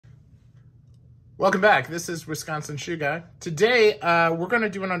Welcome back. This is Wisconsin Shoe Guy. Today, we're going to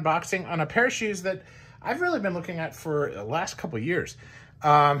do an unboxing on a pair of shoes that I've really been looking at for the last couple of years.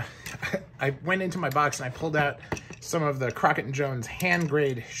 I went into my box and I pulled out some of the Crockett & Jones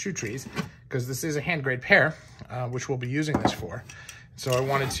Handgrade shoe trees because this is a Handgrade pair, which we'll be using this for. So I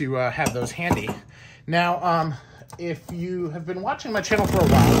wanted to have those handy. Now, if you have been watching my channel for a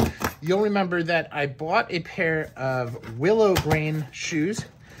while, you'll remember that I bought a pair of willow grain shoes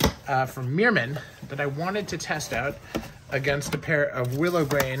from Meerman that I wanted to test out against a pair of willow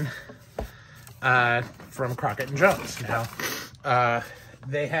grain from Crockett & Jones. Now,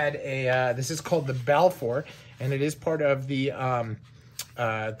 they had a, this is called the Balfour, and it is part of the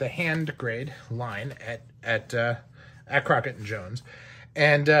Handgrade line at Crockett & Jones.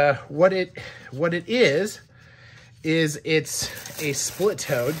 And what it is it's a split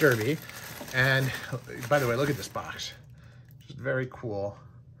toe derby. And by the way, look at this box. Just very cool.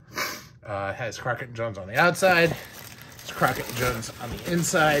 It has Crockett & Jones on the outside. It's Crockett & Jones on the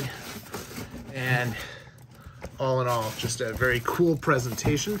inside. And all in all, just a very cool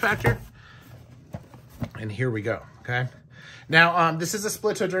presentation factor. And here we go, okay? Now, this is a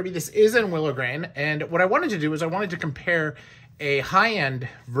split toe derby. This is in willow grain. And what I wanted to do is I wanted to compare a high-end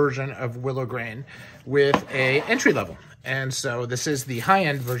version of willow grain with a entry level. And so this is the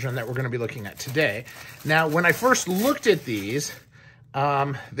high-end version that we're going to be looking at today. Now, when I first looked at these,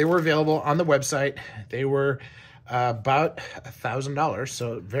 they were available on the website. They were about $1,000,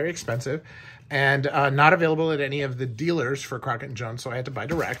 so very expensive, and not available at any of the dealers for Crockett & Jones, so I had to buy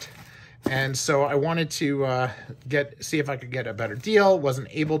direct. And so I wanted to see if I could get a better deal, wasn't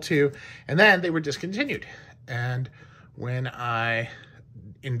able to, and then they were discontinued. And when I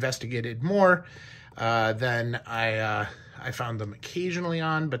investigated more, then I found them occasionally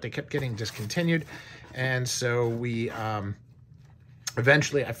on, but they kept getting discontinued. And so we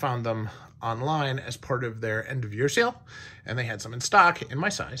eventually I found them online as part of their end of year sale, and they had some in stock in my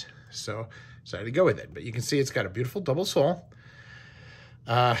size, so decided to go with it. But you can see it's got a beautiful double sole.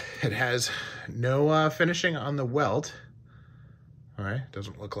 It has no finishing on the welt. All right,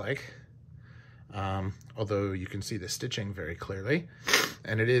 doesn't look like. Although you can see the stitching very clearly,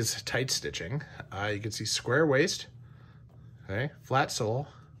 and it is tight stitching. You can see square waist, okay, flat sole,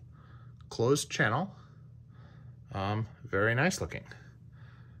 closed channel, very nice looking.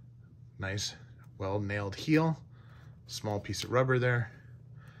 Nice, well-nailed heel, small piece of rubber there.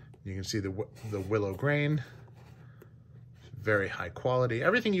 You can see the willow grain, very high quality,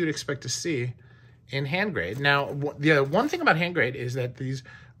 everything you'd expect to see in Handgrade. Now, the one thing about Handgrade is that these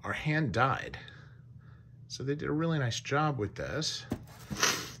are hand-dyed. So they did a really nice job with this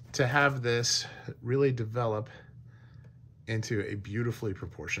to have this really develop into a beautifully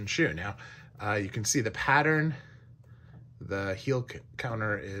proportioned shoe. Now, you can see the pattern. The heel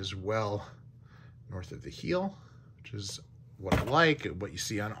counter is well north of the heel, which is what I like, what you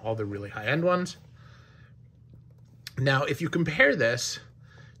see on all the really high-end ones. Now, if you compare this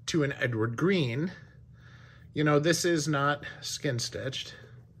to an Edward Green, you know, this is not skin stitched,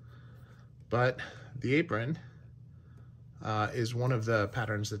 but the apron is one of the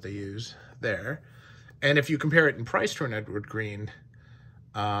patterns that they use there. And if you compare it in price to an Edward Green,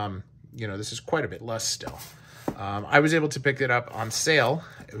 you know, this is quite a bit less still. I was able to pick it up on sale.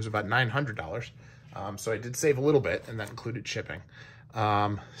 It was about $900. So I did save a little bit, and that included shipping.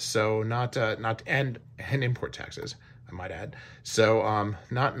 So and import taxes, I might add. So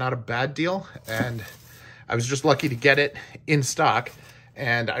not a bad deal. And I was just lucky to get it in stock,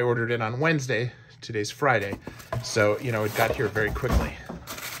 and I ordered it on Wednesday. Today's Friday. So, you know, it got here very quickly.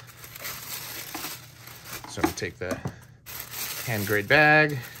 So I'm gonna take the Handgrade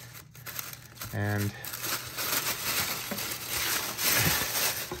bag, and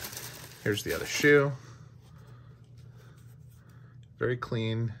here's the other shoe. Very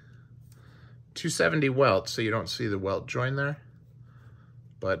clean. 270 welt, so you don't see the welt join there,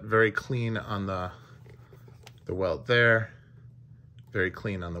 but very clean on the welt there. Very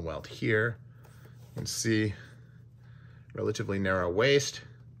clean on the welt here. You can see relatively narrow waist,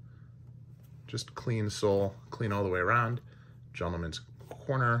 just clean sole, clean all the way around. Gentleman's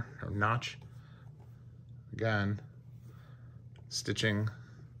corner or notch. Again, stitching.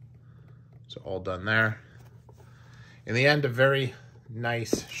 So all done there. In the end, a very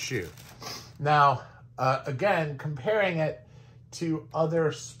nice shoe. Now, again, comparing it to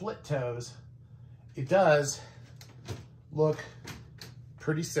other split toes, it does look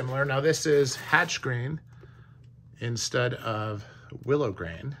pretty similar. Now, this is hatch grain instead of willow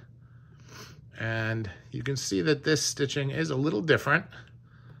grain. And you can see that this stitching is a little different,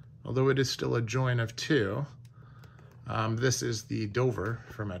 although it is still a join of two. This is the Dover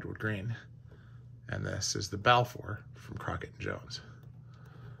from Edward Green. And this is the Balfour from Crockett & Jones.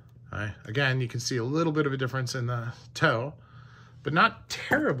 All right. Again, you can see a little bit of a difference in the toe, but not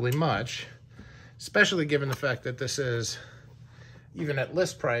terribly much, especially given the fact that this is, even at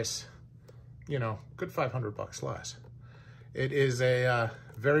list price, you know, good $500 less. It is a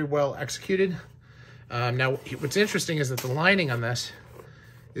very well executed. Now, what's interesting is that the lining on this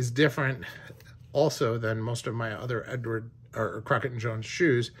is different also than most of my other Edward or Crockett & Jones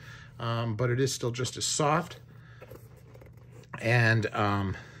shoes, but it is still just as soft and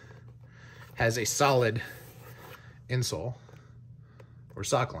has a solid insole or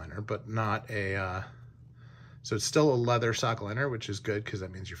sock liner, but not a, so it's still a leather sock liner, which is good because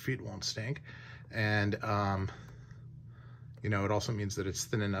that means your feet won't stink. And, you know, it also means that it's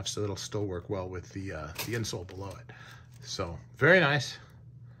thin enough so it'll still work well with the insole below it. So very nice.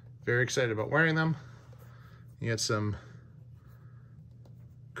 Very excited about wearing them. You get some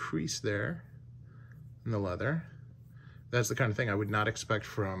crease there in the leather. That's the kind of thing I would not expect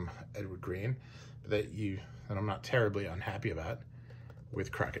from Edward Green, that I'm not terribly unhappy about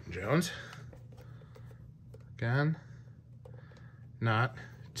with Crockett & Jones. Again, not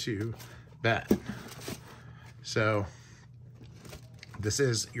too bad. So this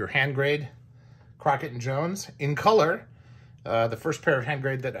is your Handgrade Crockett & Jones in color. The first pair of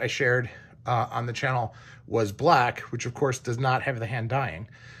Handgrade that I shared on the channel was black, which of course does not have the hand dyeing.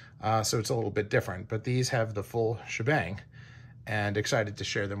 So it's a little bit different, but these have the full shebang, and excited to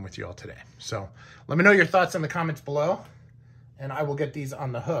share them with you all today. So let me know your thoughts in the comments below, and I will get these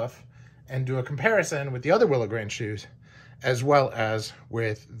on the hoof and do a comparison with the other Willow Grain shoes, as well as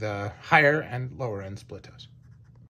with the higher and lower end split toes.